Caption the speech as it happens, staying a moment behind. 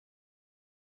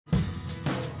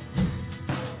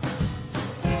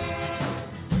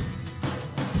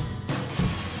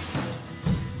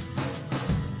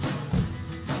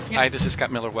Hi, this is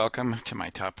Scott Miller. Welcome to my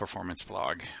Top Performance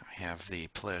blog. I have the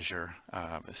pleasure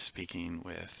of speaking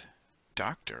with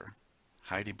Dr.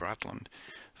 Heidi Brattland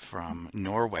from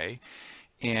Norway.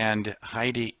 And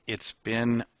Heidi, it's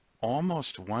been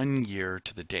almost 1 year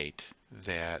to the date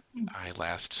that I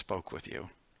last spoke with you.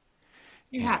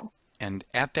 Yeah. And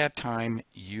at that time,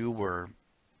 you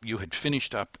had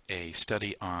finished up a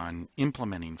study on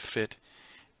implementing FIT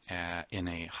in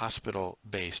a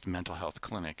hospital-based mental health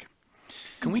clinic.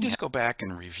 Can we just go back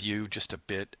and review just a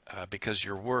bit, because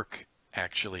your work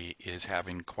actually is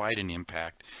having quite an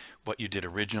impact. What you did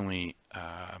originally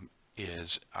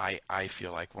is, I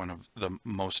feel like, one of the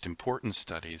most important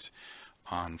studies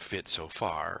on FIT so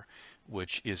far,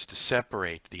 which is to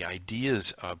separate the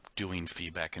ideas of doing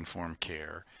feedback-informed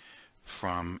care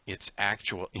from its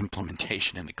actual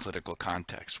implementation in the clinical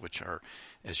context, which are,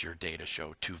 as your data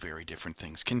show, two very different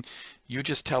things. Can you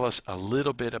just tell us a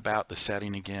little bit about the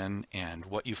setting again and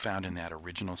what you found in that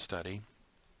original study?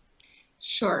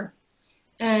 Sure.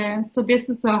 So this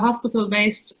is a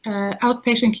hospital-based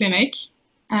outpatient clinic,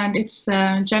 and it's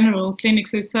a general clinic,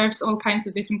 so it serves all kinds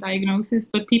of different diagnoses,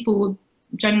 but people would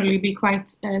generally be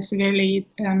quite severely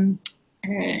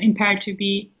impaired to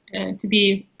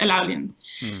be allowed in.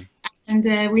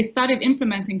 And we started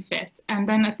implementing FIT, and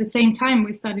then at the same time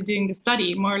we started doing the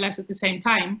study, more or less at the same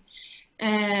time.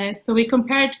 So we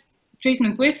compared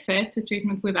treatment with FIT to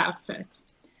treatment without FIT.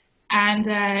 And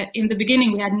in the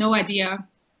beginning we had no idea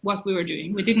what we were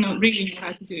doing. We didn't really know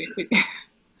how to do it.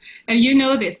 And you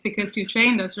know this because you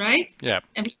trained us, right? Yeah.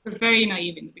 And we were very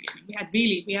naive in the beginning.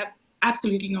 We had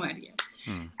absolutely no idea.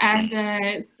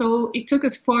 And so it took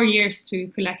us 4 years to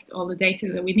collect all the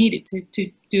data that we needed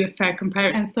to do a fair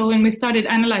comparison. And so when we started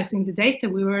analyzing the data,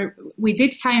 we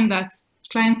did find that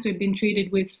clients who had been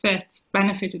treated with FIT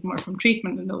benefited more from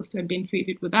treatment than those who had been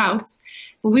treated without.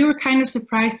 But we were kind of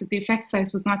surprised that the effect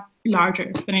size was not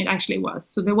larger than it actually was.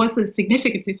 So there was a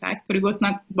significant effect, but it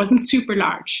wasn't super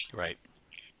large. Right.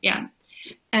 Yeah.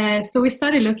 So we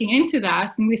started looking into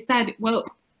that, and we said, well,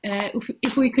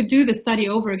 if we could do the study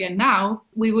over again now,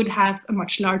 we would have a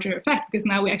much larger effect, because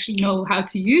now we actually know how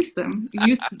to use them,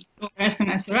 ORS and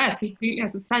SRS.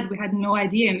 As I said, we had no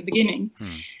idea in the beginning.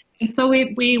 And so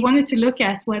we wanted to look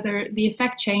at whether the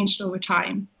effect changed over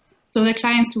time. So the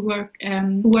clients who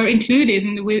were included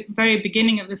in the very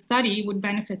beginning of the study would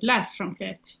benefit less from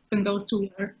FIT than those who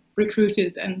were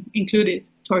recruited and included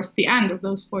towards the end of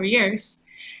those 4 years.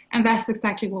 And that's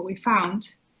exactly what we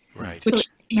found. Right. Which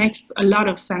makes a lot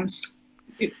of sense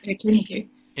clinically.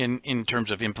 In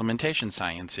terms of implementation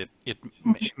science, it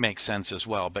makes sense as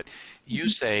well. But you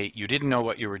say you didn't know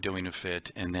what you were doing to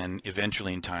FIT, and then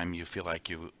eventually in time you feel like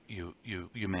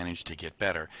you managed to get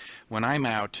better. When I'm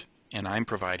out and I'm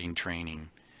providing training,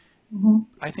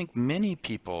 I think many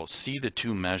people see the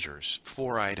two measures,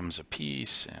 4 items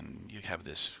apiece, and you have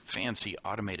this fancy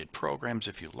automated programs.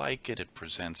 If you like it, it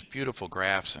presents beautiful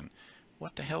graphs, and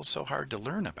what the hell's so hard to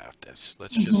learn about this?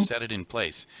 Let's just set it in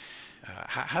place.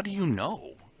 How do you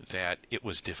know that it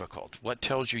was difficult? What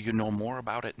tells you you know more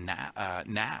about it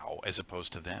now as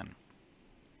opposed to then?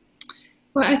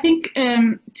 Well, I think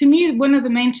to me, one of the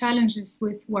main challenges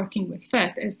with working with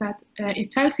FIT is that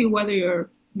it tells you whether you're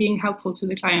being helpful to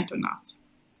the client or not.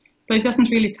 But it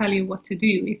doesn't really tell you what to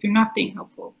do if you're not being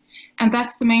helpful. And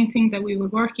that's the main thing that we were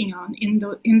working on in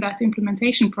that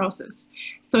implementation process.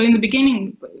 So in the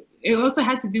beginning, it also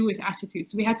had to do with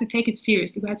attitudes. We had to take it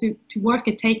seriously. We had to work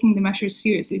at taking the measures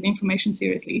seriously, the information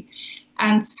seriously,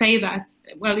 and say that,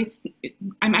 well,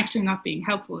 I'm actually not being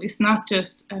helpful. It's not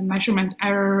just a measurement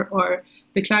error, or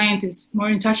the client is more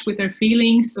in touch with their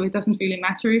feelings, so it doesn't really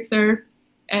matter if their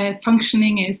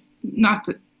functioning is not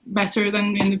better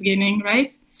than in the beginning,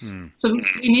 right? So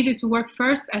we needed to work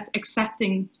first at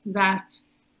accepting that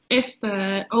if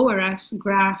the ORS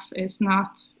graph is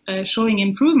not showing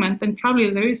improvement, then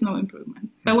probably there is no improvement.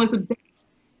 That was a big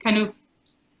kind of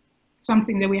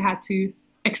something that we had to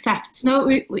accept. No,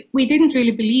 we didn't really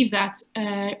believe that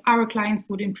our clients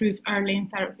would improve early in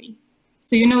therapy.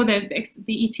 So you know the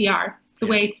ETR, the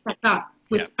way it's set up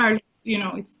with early,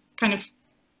 it's kind of,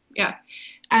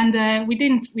 and we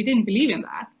didn't believe in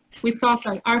that. We thought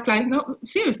that our clients, no,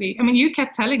 seriously, I mean, you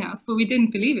kept telling us, but we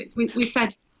didn't believe it. We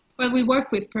said, well, we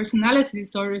work with personality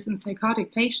disorders and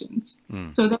psychotic patients,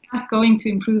 so they're not going to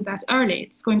improve that early.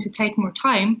 It's going to take more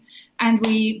time, and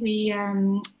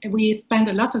we spend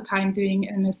a lot of time doing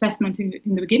an assessment in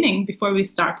the beginning before we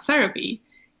start therapy.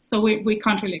 So we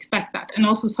can't really expect that. And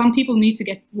also, some people need to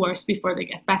get worse before they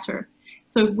get better.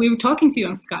 So we were talking to you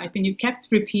on Skype, and you kept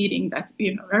repeating that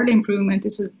early improvement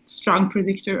is a strong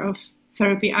predictor of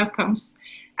therapy outcomes.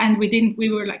 And we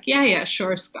were like, yeah,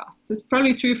 sure, Scott. It's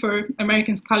probably true for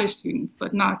American college students,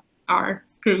 but not our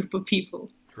group of people,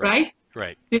 right?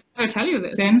 Right. Did I ever tell you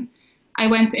this? Then I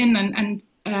went in and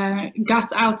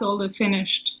got out all the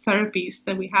finished therapies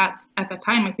that we had at that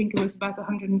time. I think it was about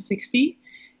 160.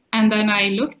 And then I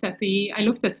looked at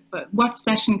what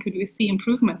session could we see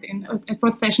improvement in. At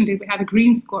what session did we have a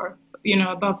green score,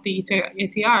 above the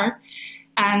ATR,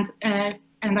 and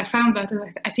I found that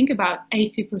I think about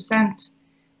 80%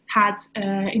 had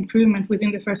improvement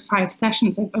within the first 5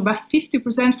 sessions. About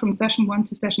 50% from session 1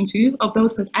 to session 2 of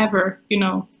those that ever,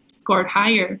 scored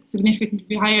higher,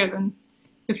 significantly higher than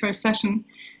the first session.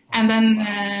 And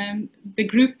then the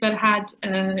group that had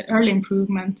early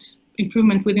improvement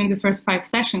within the first 5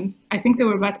 sessions, I think they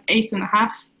were about 8.5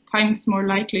 times more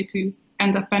likely to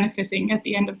end up benefiting at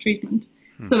the end of treatment.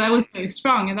 So that was very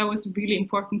strong, and that was a really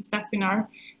important step in our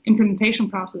implementation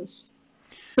process.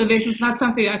 So this is not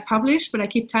something I publish, but I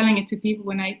keep telling it to people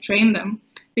when I train them,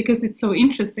 because it's so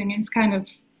interesting. It's kind of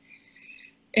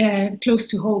close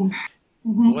to home.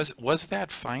 Was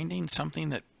that finding something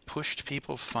that pushed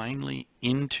people finally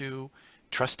into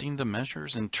trusting the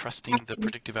measures and trusting the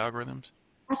predictive algorithms?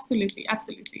 Absolutely,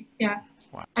 yeah.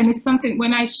 Wow. And it's something,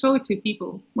 when I show it to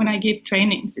people, when I give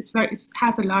trainings, it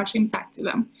has a large impact to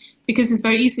them, because it's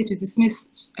very easy to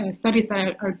dismiss studies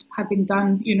that have been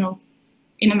done,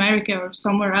 in America or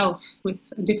somewhere else with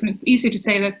a different. It's easy to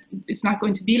say that it's not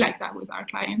going to be like that with our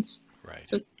clients. Right.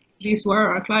 But these were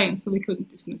our clients, so we couldn't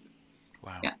dismiss it.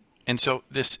 Wow. Yeah. And so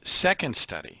this second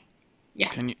study, yeah.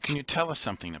 Can you tell us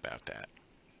something about that?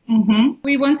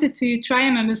 We wanted to try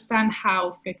and understand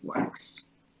how FIT works,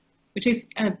 which is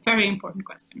a very important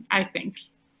question, I think.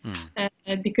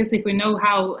 Because if we know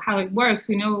how it works,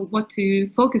 we know what to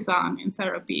focus on in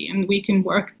therapy, and we can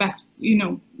work back,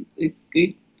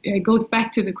 it goes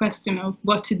back to the question of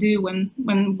what to do when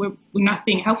we're not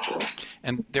being helpful.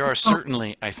 And there are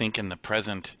certainly, I think, in the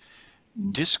present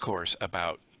discourse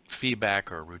about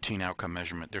feedback or routine outcome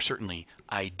measurement, there's certainly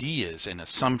ideas and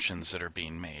assumptions that are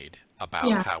being made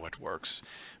about how it works.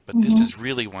 But this is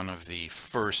really one of the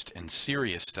first and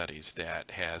serious studies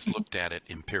that has looked at it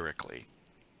empirically.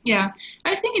 Yeah,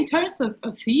 I think in terms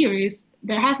of theories,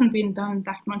 there hasn't been done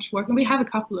that much work. And we have a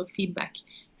couple of feedback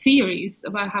theories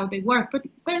about how they work, but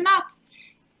they're not,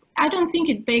 I don't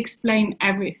think they explain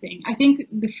everything. I think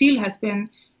the field has been,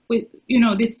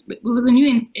 this was a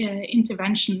new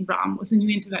intervention, RAM was a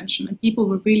new intervention, and people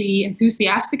were really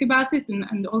enthusiastic about it,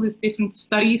 and all these different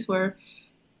studies were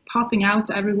popping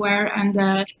out everywhere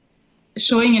and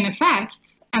showing an effect.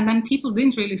 And then people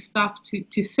didn't really stop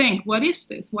to think, what is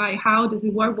this? Why? How does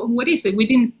it work? What is it? We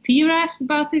didn't theorize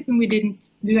about it, and we didn't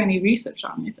do any research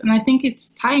on it. And I think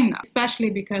it's time now, especially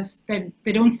because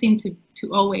they don't seem to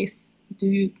always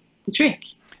do the trick.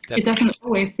 It doesn't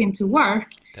always seem to work.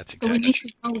 That's exactly. So we need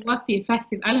to know what the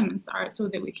effective elements are so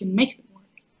that we can make them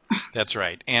work. That's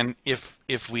right. And if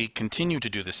we continue to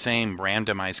do the same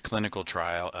randomized clinical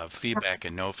trial of feedback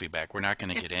and no feedback, we're not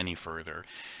going to get any further.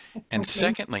 And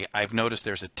secondly, I've noticed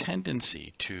there's a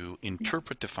tendency to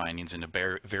interpret the findings in a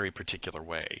very particular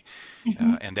way.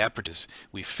 And that is,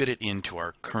 we fit it into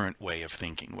our current way of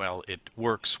thinking. Well, it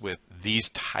works with these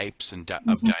types of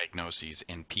diagnoses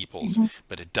in people,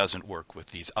 but it doesn't work with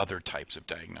these other types of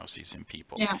diagnoses in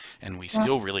people. And we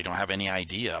still really don't have any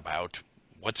idea about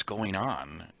what's going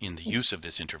on in the use of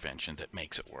this intervention that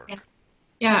makes it work.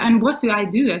 Yeah, and what do I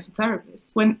do as a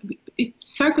therapist? When it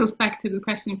circles back to the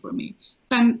question for me.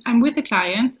 So I'm with a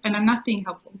client and I'm not being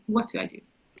helpful. What do I do?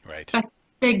 Right. That's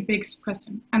a big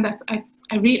question, and that's I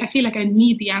feel like I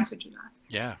need the answer to that.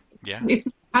 Yeah. It's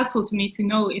helpful to me to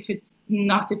know if it's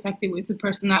not effective with the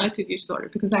personality disorder,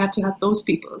 because I have to have those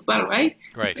people as well, right?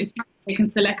 Right. It's not I can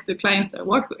select the clients that I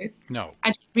work with. No.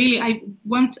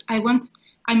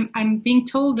 I'm being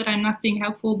told that I'm not being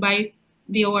helpful by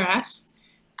the ORS.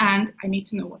 And I need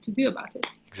to know what to do about it.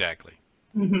 Exactly.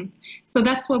 So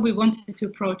that's what we wanted to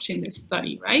approach in this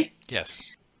study, right? Yes.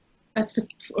 That's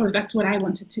what I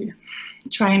wanted to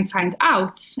try and find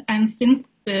out. And since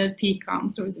the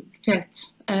PCOMs or the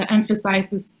FIT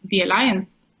emphasizes the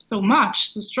alliance so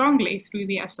strongly through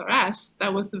the SRS,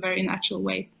 that was a very natural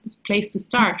place to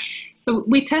start. So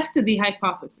we tested the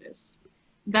hypothesis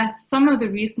that some of the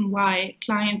reason why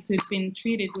clients who'd been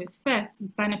treated with FIT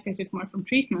benefited more from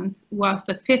treatment was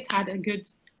that FIT had a good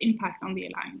impact on the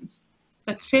alliance.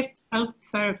 That FIT helped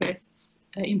therapists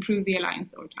improve the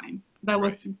alliance over time. That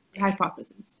was the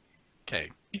hypothesis. Okay.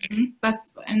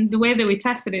 And the way that we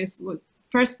tested it is,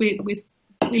 first we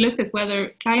looked at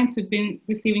whether clients who'd been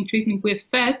receiving treatment with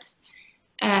FIT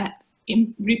had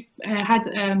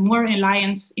more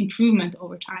alliance improvement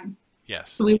over time. Yes.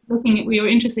 So we were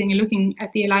interested in looking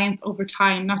at the alliance over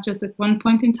time, not just at one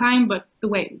point in time, but the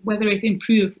way whether it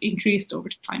increased over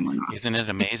time or not. Isn't it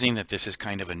amazing that this is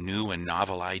kind of a new and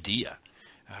novel idea?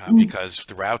 Mm. Because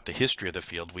throughout the history of the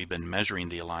field, we've been measuring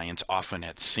the alliance often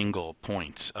at single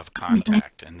points of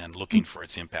contact and then looking for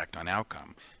its impact on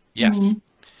outcome. Yes.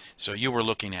 So you were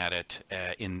looking at it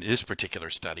in this particular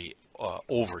study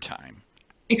over time.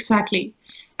 Exactly.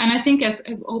 And I think as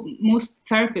most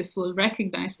therapists will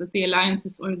recognize that the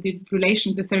alliances or the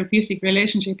therapeutic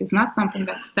relationship is not something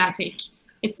that's static.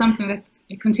 It's something that's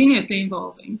continuously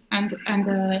evolving, and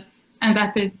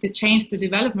that the change, the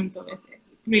development of it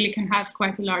really can have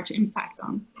quite a large impact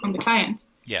on the client.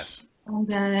 Yes.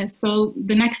 And so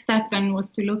the next step then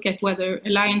was to look at whether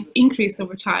alliance increase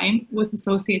over time was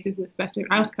associated with better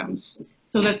outcomes,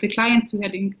 so that the clients who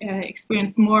had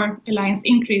experienced more alliance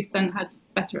increase then had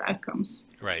better outcomes.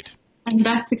 Right. And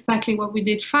that's exactly what we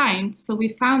did find. So we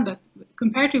found that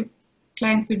compared to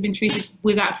clients who had been treated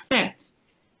without PhET,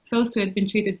 those who had been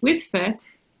treated with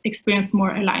PhET experienced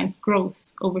more alliance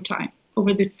growth over time,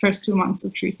 over the first 2 months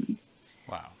of treatment.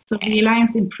 Wow. So the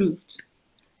alliance improved.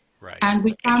 Right. And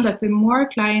we found that the more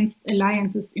clients'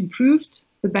 alliances improved,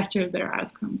 the better their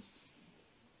outcomes.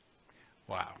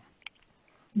 Wow.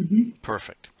 Mm-hmm.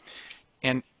 Perfect.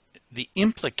 And the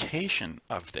implication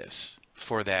of this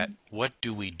for that, what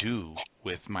do we do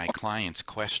with my client's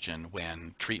question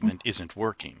when treatment isn't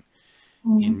working?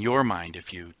 Mm-hmm. In your mind,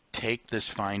 if you take this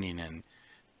finding and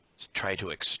try to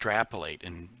extrapolate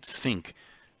and think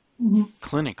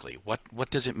clinically, what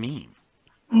does it mean?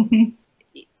 Mm-hmm.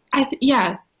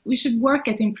 Yeah, we should work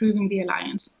at improving the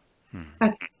alliance.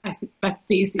 That's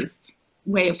the easiest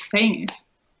way of saying it.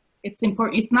 It's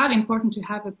important. It's not important to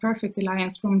have a perfect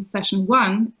alliance from session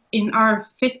 1. In our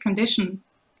fit condition,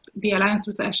 the alliance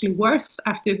was actually worse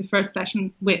after the first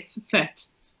session with PhET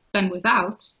than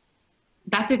without.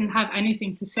 That didn't have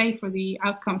anything to say for the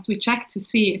outcomes. We checked to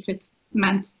see if it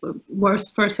meant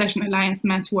worse first session alliance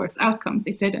meant worse outcomes.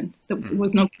 It didn't. There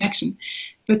was no connection.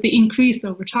 But the increase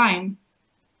over time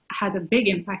had a big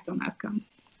impact on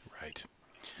outcomes. Right.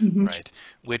 Mm-hmm. Right.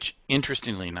 Which,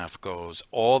 interestingly enough, goes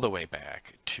all the way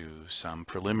back to some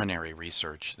preliminary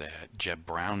research that Jeb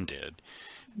Brown did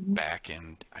back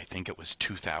in, I think it was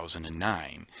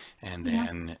 2009. And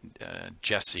then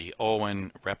Jesse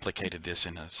Owen replicated this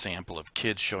in a sample of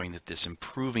kids, showing that this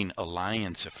improving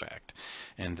alliance effect.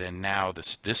 And then now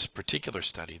this particular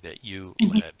study that you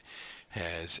led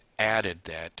has added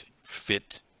that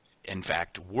fit, in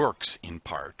fact, works in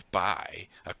part by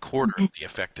a quarter of the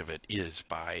effect of it is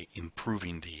by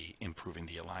improving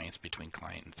the alliance between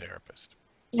client and therapist.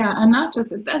 Yeah, and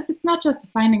it's not just a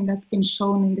finding that's been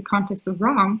shown in the context of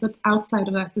ROM, but outside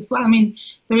of that as well. I mean,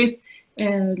 there is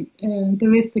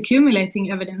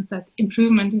accumulating evidence that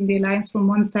improvement in the alliance from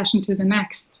one session to the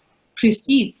next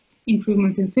precedes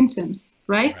improvement in symptoms,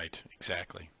 right? Right,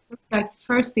 exactly. Like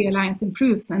first the alliance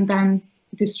improves, and then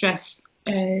distress.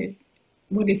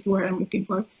 What is the word I'm looking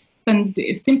for? Then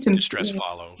the symptoms. Distress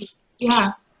follows.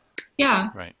 Yeah.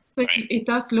 Right. So it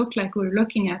does look like we're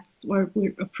looking at, or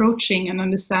we're approaching an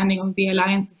understanding of the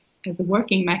alliance as a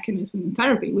working mechanism in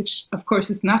therapy, which of course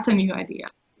is not a new idea.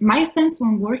 My sense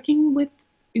when working with,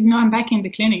 I'm back in the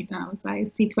clinic now, so I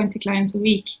see 20 clients a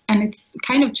week, and it's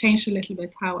kind of changed a little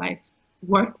bit how I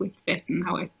work with it and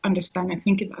how I understand and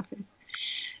think about it.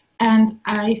 And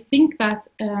I think that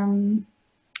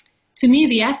to me,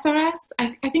 the SRS,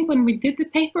 I think when we did the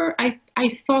paper, I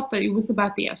thought that it was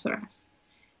about the SRS.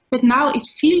 But now it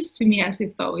feels to me as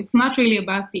if though it's not really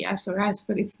about the SRS,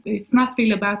 but it's not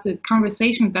really about the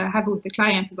conversation that I have with the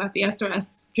client about the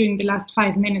SRS during the last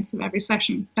 5 minutes of every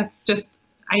session. That's just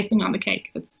icing on the cake.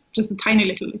 That's just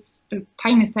it's a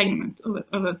tiny segment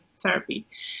of a therapy.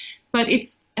 But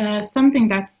it's something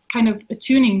that's kind of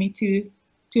attuning me to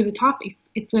the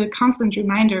topics. It's a constant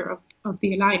reminder of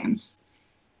the alliance.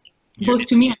 Both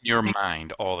to me, in your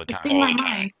mind all the time. It's in my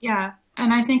mind, yeah.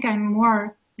 And I think I'm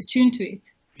more attuned to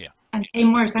it. And pay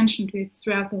more attention to it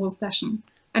throughout the whole session.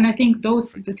 And I think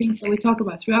the things that we talk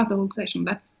about throughout the whole session,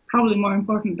 that's probably more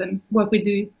important than what we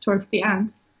do towards the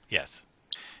end. Yes.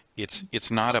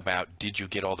 It's not about did you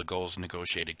get all the goals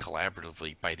negotiated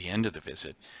collaboratively by the end of the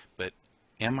visit, but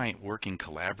am I working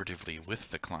collaboratively with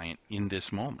the client in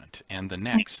this moment and the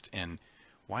next? And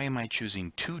why am I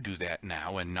choosing to do that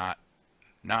now and not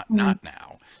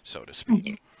now, so to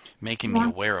speak? Making me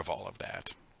aware of all of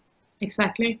that.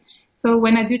 Exactly. So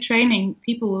when I do training,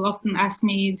 people will often ask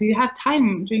me, do you have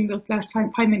time during those last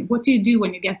 5 minutes? What do you do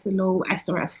when you get a low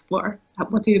SRS score?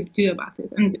 What do you do about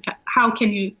it? And how can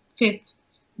you fit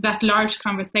that large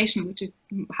conversation, which it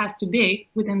has to be,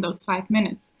 within those 5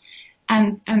 minutes?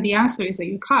 And the answer is that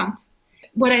you can't.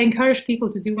 what I encourage people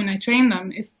to do when I train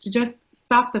them is to just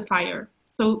stop the fire.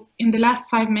 So in the last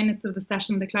 5 minutes of the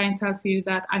session, the client tells you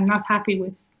that I'm not happy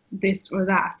with this or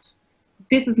that.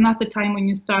 This is not the time when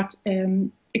you start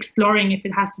exploring if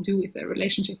it has to do with their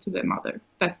relationship to their mother.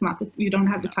 That's not it. You don't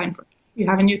have the time for it. You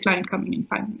have a new client coming in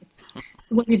 5 minutes.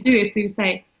 So what you do is you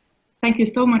say, thank you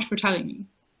so much for telling me.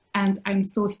 And I'm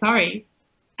so sorry.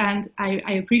 And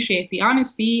I appreciate the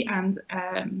honesty, and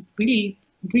really,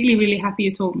 really, really happy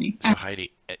you told me. So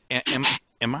Heidi,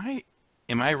 am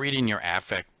I reading your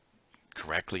affect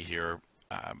correctly here?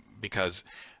 Because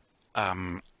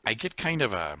I get kind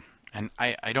of and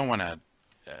I don't want to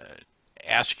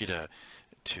ask you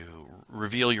to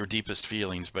reveal your deepest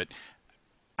feelings, but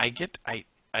I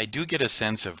do get a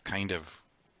sense of kind of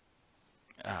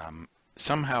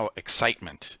somehow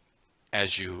excitement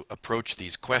as you approach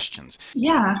these questions.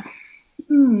 Yeah.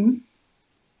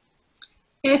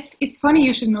 It's funny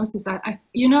you should notice that.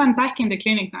 I'm back in the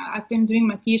clinic now. I've been doing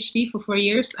my Ph.D. for 4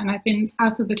 years, and I've been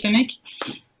out of the clinic,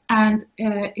 and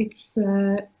it's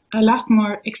a lot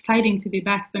more exciting to be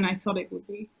back than I thought it would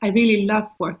be. I really love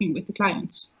working with the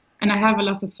clients, and I have a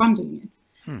lot of fun doing it.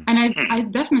 And I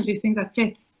definitely think that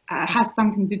FIT has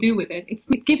something to do with it.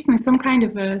 It gives me some kind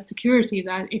of a security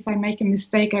that if I make a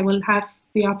mistake, I will have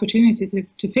the opportunity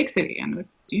to fix it again, or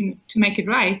to make it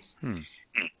right.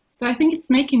 So I think it's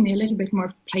making me a little bit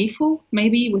more playful,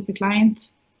 maybe, with the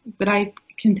client, that I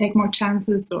can take more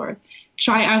chances or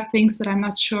try out things that I'm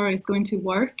not sure is going to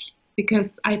work,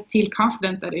 because I feel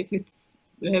confident that if it's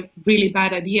a really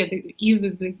bad idea, either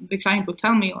the client will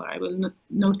tell me, or I will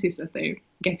notice that they're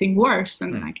getting worse,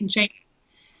 and then I can change.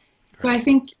 So I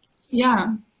think,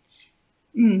 yeah.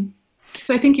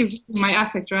 So I think you've my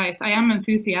affect right. I am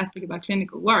enthusiastic about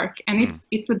clinical work, and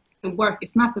it's about the work.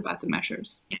 It's not about the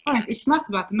measures. It's not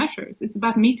about the measures. It's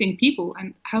about meeting people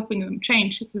and helping them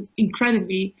change. It's an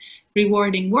incredibly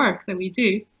rewarding work that we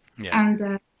do. Yeah.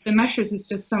 And the measures is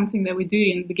just something that we do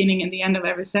in the beginning and the end of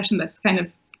every session that's kind of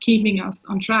keeping us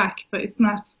on track. But it's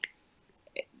not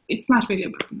really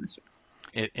about the measures.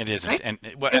 It isn't, right?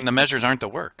 and the measures aren't the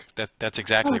work. That's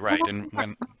exactly right. And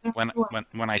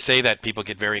when I say that, people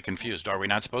get very confused. Are we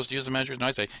not supposed to use the measures? No,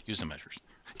 I say use the measures.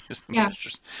 Use the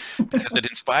measures, because it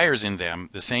inspires in them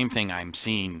the same thing I'm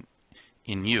seeing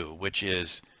in you, which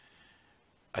is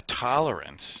a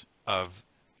tolerance of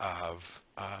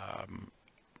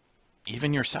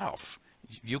even yourself.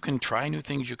 You can try new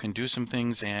things. You can do some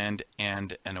things, and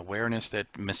an awareness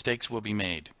that mistakes will be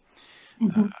made.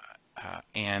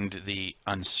 And the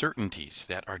uncertainties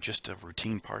that are just a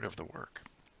routine part of the work.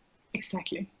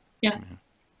 Exactly. Yeah.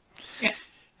 Yeah.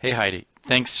 Hey, Heidi,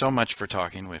 thanks so much for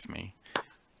talking with me.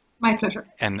 My pleasure.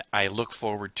 And I look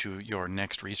forward to your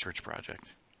next research project.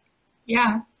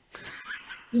 Yeah.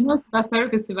 You know, it's about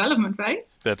therapist development, right?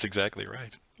 That's exactly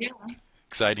right. Yeah.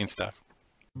 Exciting stuff.